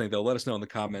you guys think, though. Let us know in the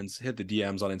comments. Hit the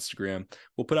DMs on Instagram.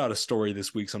 We'll put out a story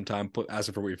this week sometime,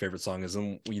 asking for what your favorite song is,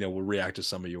 and we'll react to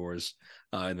some of yours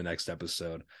in the next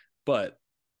episode. But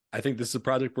I think this is a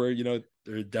project where there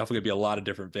definitely gonna be a lot of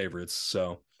different favorites.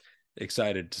 So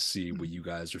excited to see what you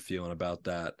guys are feeling about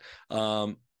that.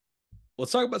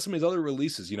 Let's talk about some of these other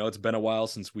releases. It's been a while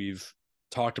since we've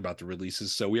talked about the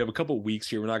releases, so we have a couple weeks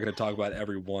here. We're not going to talk about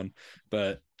every one,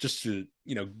 but just to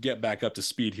get back up to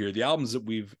speed here, the albums that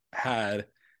we've had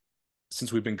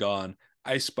since we've been gone: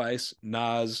 Ice Spice,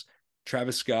 Nas,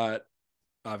 Travis Scott,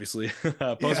 obviously, Post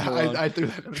yeah, Malone, I threw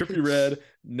that in there. Trippie Redd,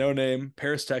 No Name,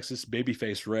 Paris, Texas,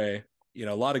 Babyface Ray.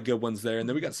 A lot of good ones there. And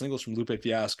then we got singles from Lupe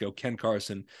Fiasco, Ken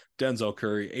Carson, Denzel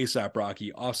Curry, ASAP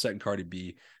Rocky, Offset and Cardi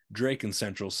B, Drake and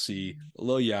Central C,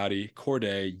 Lil Yachty,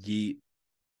 Corday, Yeet,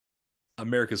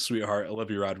 America's Sweetheart,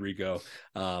 Olivia Rodrigo.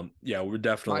 Yeah, we're My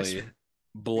definitely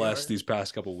blessed these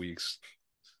past couple weeks.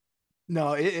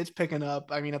 No, it's picking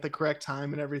up. I mean, at the correct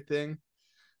time and everything.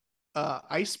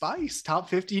 Ice Spice, top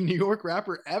 50 New York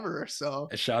rapper ever. So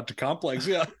A shot to Complex,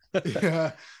 yeah.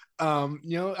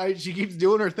 yeah, she keeps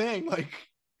doing her thing. Like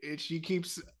she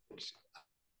keeps,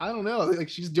 I don't know, like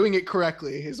she's doing it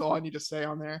correctly. Is all I need to say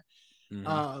on there. Mm-hmm.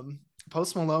 Um,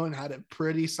 Post Malone had a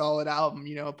pretty solid album.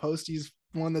 Posty's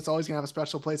one that's always gonna have a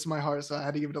special place in my heart, so I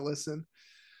had to give it a listen.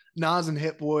 Nas and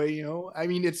Hit Boy, I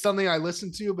mean, it's something I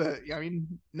listen to, but I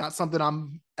mean, not something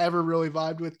I'm ever really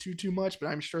vibed with too much. But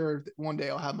I'm sure one day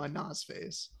I'll have my Nas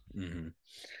phase.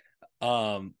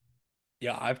 Mm-hmm.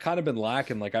 Yeah, I've kind of been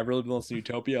lacking. Like, I've really been listening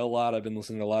to Utopia a lot. I've been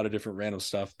listening to a lot of different random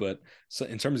stuff, but so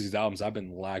in terms of these albums, I've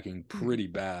been lacking pretty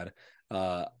bad.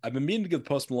 I've been meaning to give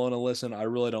Post Malone a listen. I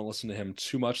really don't listen to him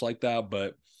too much like that,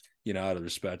 but out of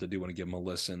respect, I do want to give him a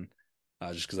listen,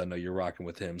 just because I know you're rocking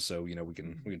with him. So we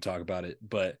can talk about it.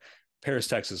 But Paris,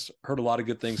 Texas, heard a lot of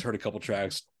good things. Heard a couple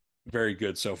tracks, very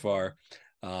good so far.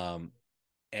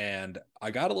 And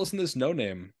I got to listen to this No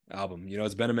Name album.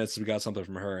 It's been a minute since we got something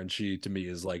from her, and she to me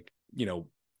is like,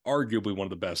 arguably one of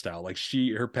the best out. Like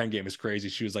her pen game is crazy.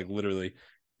 She was like literally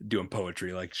doing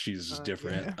poetry. Like she's just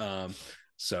different. Yeah.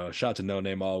 So shout out to No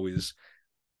Name always.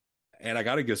 And I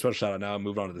got to give a special shout out now. I'm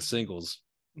moving on to the singles.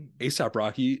 ASAP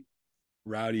Rocky,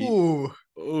 Rowdy. Ooh,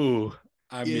 Ooh,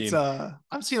 I it's mean,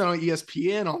 I'm seeing it on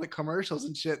ESPN, all the commercials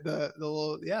and shit. The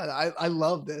little, yeah, I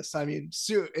love this. I mean,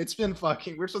 it's been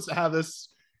fucking. We're supposed to have this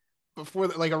before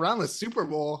like around the Super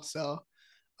Bowl, so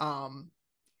um,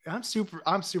 I'm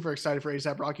super excited for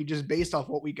ASAP Rocky just based off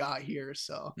what we got here.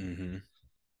 So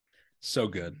so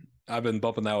good. I've been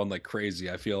bumping that one like crazy.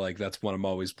 I feel like that's one I'm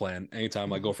always playing.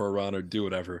 Anytime I go for a run or do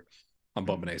whatever, I'm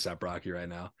bumping ASAP Rocky right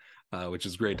now, which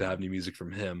is great to have new music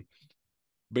from him.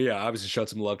 But yeah, obviously showed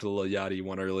some love to the Lil Yachty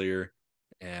one earlier.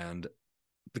 And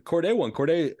the Corday one.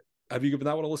 Corday, have you given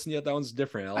that one a listen yet? That one's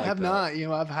different. I I like have that.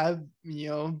 not, I've had,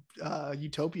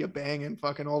 Utopia banging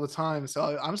fucking all the time.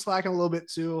 So I'm slacking a little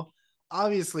bit too.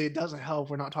 Obviously, it doesn't help.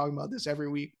 We're not talking about this every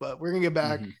week, but we're gonna get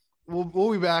back. Mm-hmm.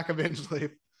 We'll be back eventually.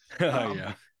 Um,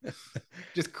 Yeah.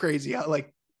 just crazy how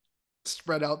like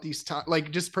spread out these time, like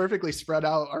just perfectly spread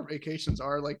out our vacations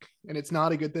are like, and it's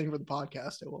not a good thing for the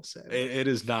podcast, I will say. It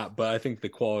is not, but I think the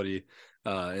quality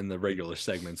in the regular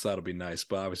segments, that'll be nice.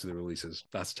 But obviously the releases,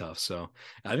 that's tough. So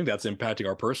I think that's impacting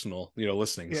our personal,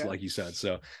 listenings, Yeah, like you said.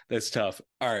 So that's tough.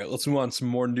 All right, let's move on to some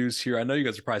more news here. I know you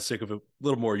guys are probably sick of a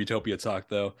little more Utopia talk,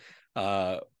 though.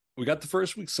 We got the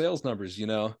first week sales numbers,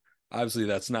 Obviously,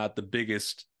 that's not the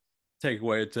biggest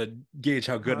takeaway to gauge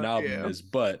how good an album yeah, is,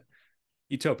 but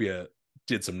Utopia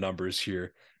did some numbers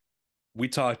here. We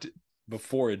talked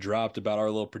before it dropped about our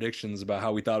little predictions about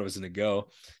how we thought it was going to go.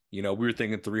 We were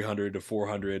thinking 300 to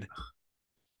 400.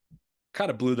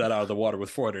 Kind of blew that out of the water with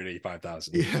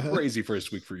 485,000. yeah. Crazy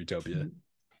first week for Utopia.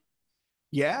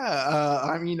 Yeah,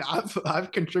 I mean,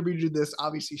 I've contributed to this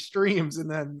obviously streams, and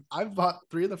then I've bought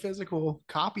 3 of the physical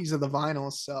copies of the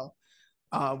vinyls. So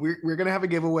we're gonna have a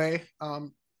giveaway.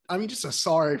 I mean, just a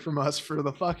sorry from us for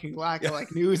the fucking lack of Yeah.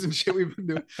 like news and shit we've been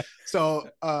doing. So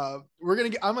I'm gonna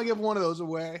give one of those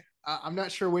away. I'm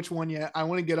not sure which one yet. I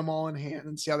want to get them all in hand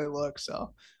and see how they look.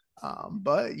 So,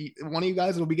 but one of you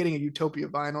guys will be getting a Utopia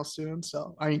vinyl soon.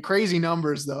 So I mean, crazy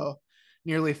numbers though.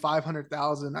 Nearly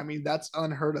 500,000. I mean, that's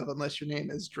unheard of unless your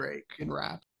name is Drake in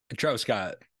rap. And Travis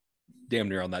Scott, damn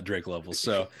near on that Drake level.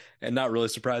 So, and not really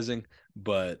surprising,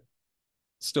 but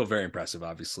still very impressive,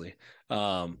 obviously.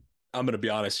 I'm going to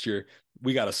be honest here.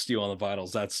 We got a steal on the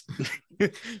vinyls. That's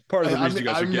part of the reason you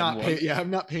guys are I'm getting not one. I'm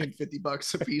not paying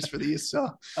 $50 a piece for these. So,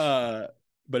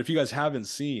 But if you guys haven't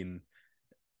seen,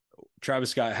 Travis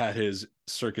Scott had his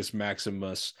Circus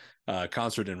Maximus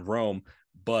concert in Rome,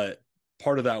 but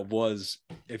part of that was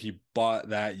if you bought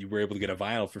that, you were able to get a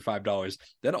vinyl for $5.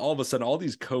 Then all of a sudden, all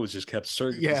these codes just kept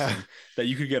surfacing that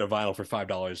you could get a vinyl for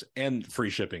 $5 and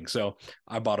free shipping. So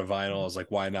I bought a vinyl. I was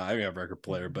like, why not? I have a record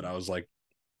player, but I was like,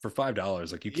 for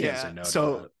 $5, like you can't say yeah. no to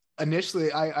So that.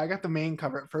 initially, I got the main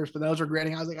cover at first, but then I was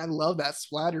regretting. I was like, I love that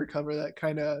splatter cover. That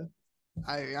kind of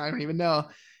I don't even know.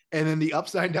 And then the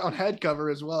upside down head cover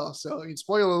as well. So,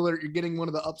 spoiler alert, you're getting one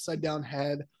of the upside down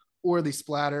head or the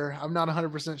splatter. I'm not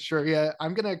 100% sure yet.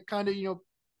 I'm going to kind of,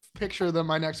 picture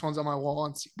my next ones on my wall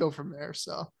and go from there.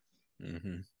 So,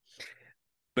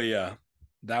 But yeah,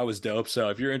 that was dope. So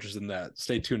if you're interested in that,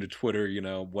 stay tuned to Twitter,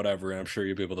 whatever. And I'm sure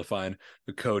you'll be able to find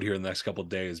the code here in the next couple of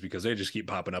days because they just keep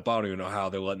popping up. I don't even know how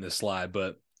they're letting this slide,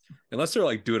 but unless they're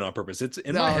like doing it on purpose, it's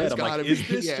in my no, head. it's I'm like, got to be. is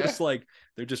this Yeah. just like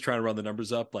they're just trying to run the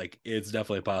numbers up? Like it's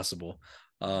definitely possible.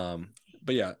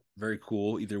 But yeah, very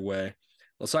cool. Either way,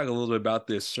 let's talk a little bit about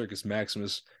this Circus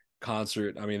Maximus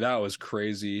concert. I mean, that was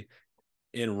crazy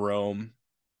in Rome.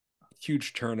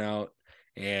 huge turnout,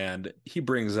 and he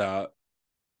brings out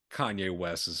Kanye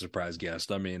West as a surprise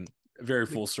guest. I mean, very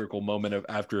full circle moment of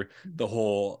after the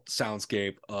whole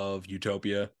soundscape of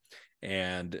Utopia,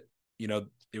 and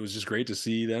it was just great to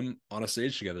see them on a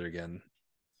stage together again.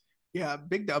 Yeah,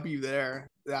 big W there.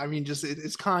 I mean, just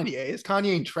it's Kanye. It's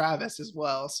Kanye and Travis as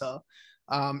well. So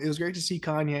it was great to see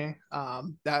Kanye.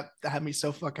 That had me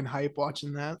so fucking hype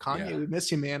watching that. Kanye, Yeah, we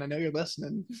miss you, man. I know you're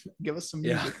listening. Give us some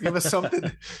yeah, music. Give us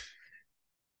something.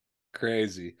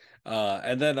 crazy.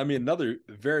 And then I mean another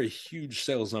very huge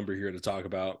sales number here to talk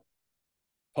about.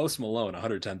 Post Malone,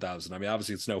 110,000. I mean,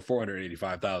 obviously it's no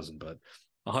 485,000, but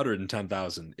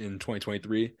 110,000 in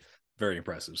 2023, very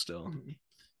impressive still.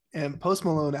 And Post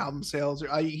Malone album sales,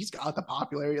 he's got the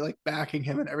popularity, like backing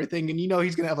him and everything. And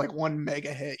he's gonna have like one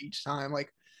mega hit each time.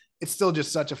 Like it's still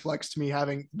just such a flex to me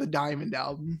having the Diamond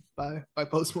album by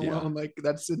Post Yeah. Malone. Like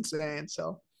that's insane.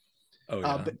 So Oh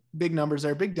yeah. big numbers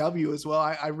there, big W as well.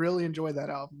 I really enjoyed that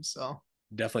album. So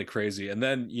Definitely crazy. And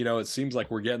then, it seems like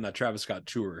we're getting that Travis Scott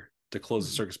tour to close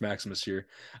the Circus Maximus here.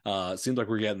 It seems like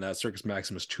we're getting that Circus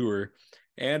Maximus tour.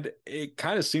 And it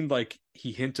kind of seemed like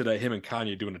he hinted at him and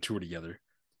Kanye doing a tour together.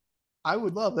 I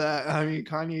would love that. I mean,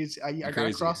 Kanye's I got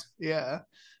Crazy. across. Yeah.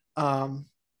 Um,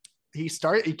 he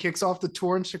kicks off the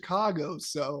tour in Chicago.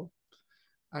 So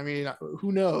I mean,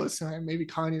 who knows? Maybe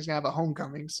Kanye's gonna have a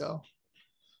homecoming. So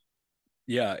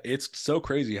Yeah, it's so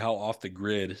crazy how off the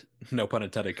grid, no pun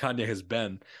intended, Kanye has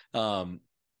been.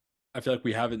 I feel like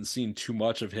we haven't seen too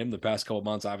much of him the past couple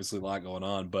months. Obviously, a lot going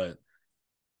on, but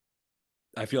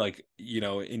I feel like,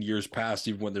 in years past,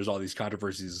 even when there's all these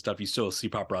controversies and stuff, you still see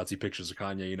paparazzi pictures of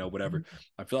Kanye, whatever.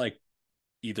 I feel like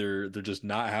either they're just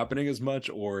not happening as much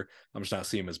or I'm just not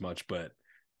seeing him as much, but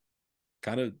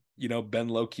kind of, been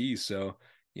low key. So,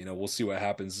 we'll see what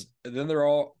happens. And then there are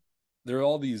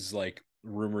all these like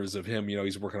rumors of him,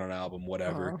 he's working on an album,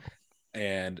 whatever.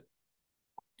 And,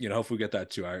 hopefully we get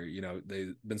that too.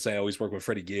 They've been saying, oh, he's working with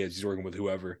Freddie Gibbs, he's working with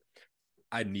whoever.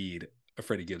 I need a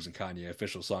Freddie Gibbs and Kanye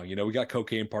official song. We got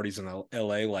cocaine parties in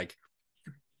LA like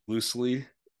loosely,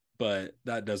 but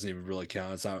that doesn't even really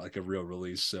count. It's not like a real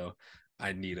release. So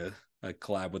I need a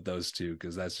collab with those two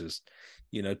because that's just,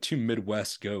 two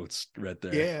Midwest goats right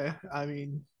there. yeah, I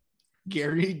mean,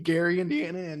 Gary,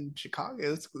 Indiana, and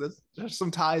Chicago. There's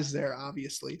some ties there,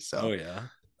 obviously. Oh So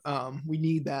yeah. we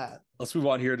need that. Let's move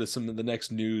on here to some of the next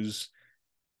news.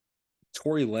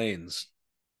 Tory Lanez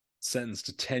sentenced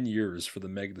to 10 years for the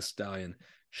Meg Thee Stallion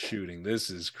shooting.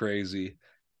 This is crazy.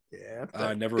 Yeah,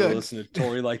 I never good. listened to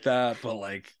Tory like that, but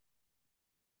like,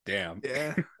 damn.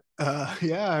 Yeah.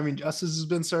 Yeah, I mean, justice has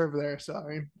been served there. So, I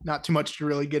mean, not too much to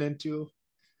really get into.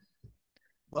 Yeah,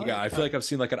 But I feel like I've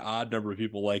seen like an odd number of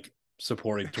people like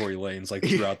supporting Tory Lanez like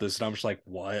throughout this, and I'm just like,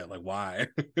 what? Like, why?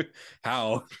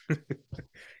 How?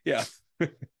 Yeah.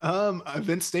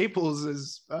 Vince Staples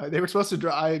is, they were supposed to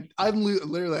drive.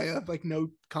 Literally, I have like no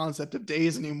concept of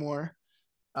days anymore.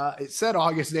 It said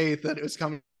August 8th that it was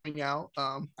coming out.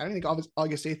 I don't think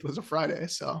August 8th was a Friday.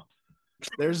 So,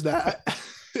 there's that.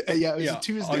 Yeah, it was a Yeah. August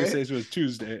Tuesday. 8th was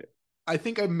Tuesday. I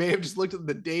think I may have just looked at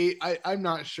the date. I'm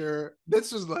not sure.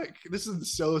 This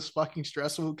is so fucking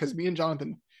stressful because me and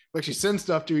Jonathan we actually send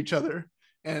stuff to each other.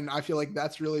 And I feel like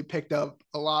that's really picked up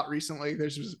a lot recently.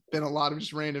 There's just been a lot of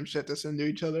just random shit to send to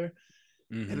each other.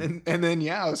 Mm-hmm. And then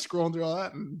yeah, I was scrolling through all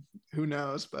that and who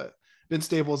knows, but Vince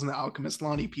Staples and the Alchemist,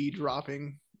 Lonnie P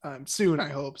dropping soon, I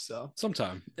hope. So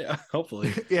Sometime. Yeah,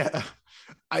 hopefully. yeah.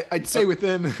 I'd say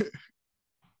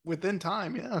within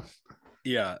time, yeah.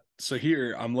 Yeah. So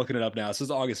here I'm looking it up now. It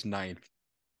says August 9th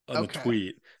on the Okay.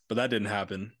 tweet, but that didn't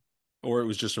happen. Or it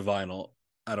was just a vinyl.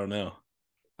 I don't know.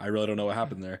 I really don't know what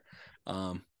happened there.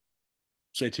 Um,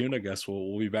 Stay tuned. I guess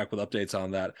we'll be back with updates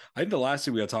on that. I think the last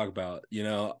thing we got to talk about,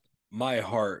 my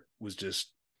heart was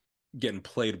just getting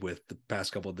played with the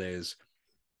past couple of days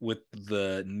with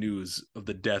the news of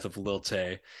the death of Lil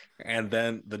Tay, and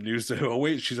then the news that oh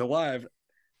wait, she's alive.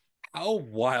 How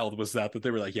wild was that they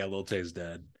were like, yeah, Lil Tay's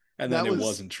dead, and then That it was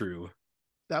wasn't true.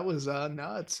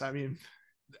 nuts. I mean,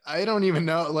 I don't even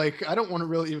know. Like, I don't want to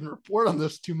really even report on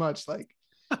this too much. Like,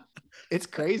 it's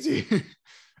crazy.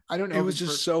 I don't It know if was it's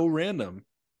just for, so random.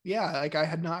 yeah, like I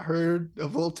had not heard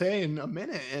of Volte in a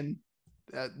minute. And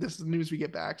this is the news we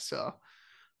get back. So,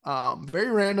 very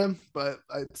random, but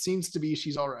it seems to be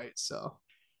she's all right. So,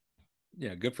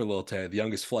 Yeah, good for Lil Tay. The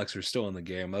youngest flexer still in the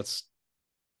game. That's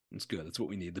good. That's what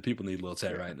we need. The people need Lil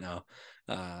Tay yeah. right now.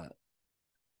 Uh,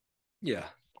 yeah,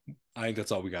 I think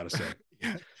that's all we got to say.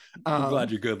 Yeah. We're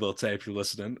glad you're good, Lil Tay, if you're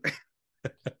listening.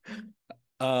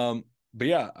 um, But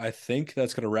yeah, I think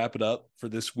that's going to wrap it up for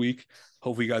this week.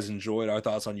 Hopefully you guys enjoyed our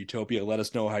thoughts on Utopia. Let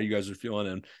us know how you guys are feeling,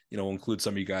 and we'll include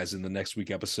some of you guys in the next week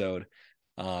episode.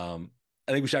 I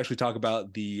think we should actually talk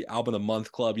about the album of the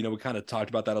month club. We kind of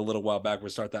talked about that a little while back. We'll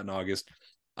start that in August.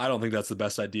 I don't think that's the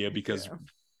best idea because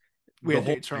we the had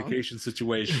whole dates wrong. vacation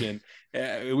situation, we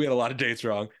had a lot of dates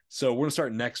wrong. So we're going to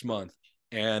start next month,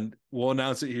 and we'll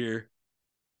announce it here.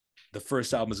 The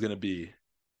first album is going to be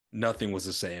Nothing Was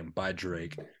the Same by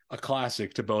Drake, a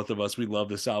classic to both of us. We love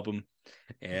this album.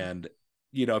 And,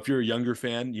 if you're a younger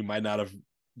fan, you might not have,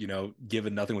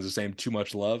 given Nothing Was the Same too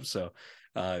much love. So,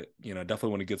 definitely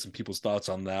want to get some people's thoughts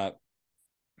on that.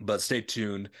 But stay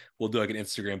tuned. We'll do like an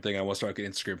Instagram thing. I want to start like an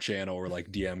Instagram channel or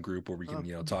like DM group where we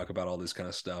can, talk about all this kind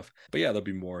of stuff. But yeah, there'll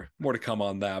be more to come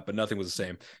on that. But Nothing Was the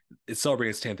Same. It's celebrating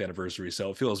its 10th anniversary.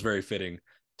 So it feels very fitting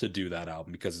to do that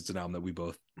album because it's an album that we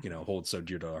both, hold so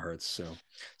dear to our hearts. So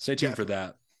stay tuned for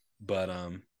that. But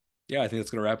yeah, I think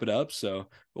that's gonna wrap it up. So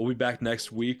we'll be back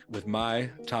next week with my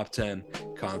top 10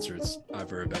 concerts I've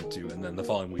ever been to, and then the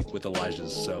following week with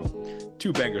Elijah's. So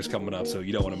 2 bangers coming up, so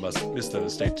you don't want to miss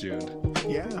those. Stay tuned.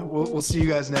 Yeah, we'll see you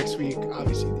guys next week.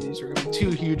 Obviously, these are gonna be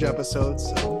 2 huge episodes,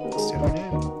 so tune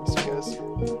in.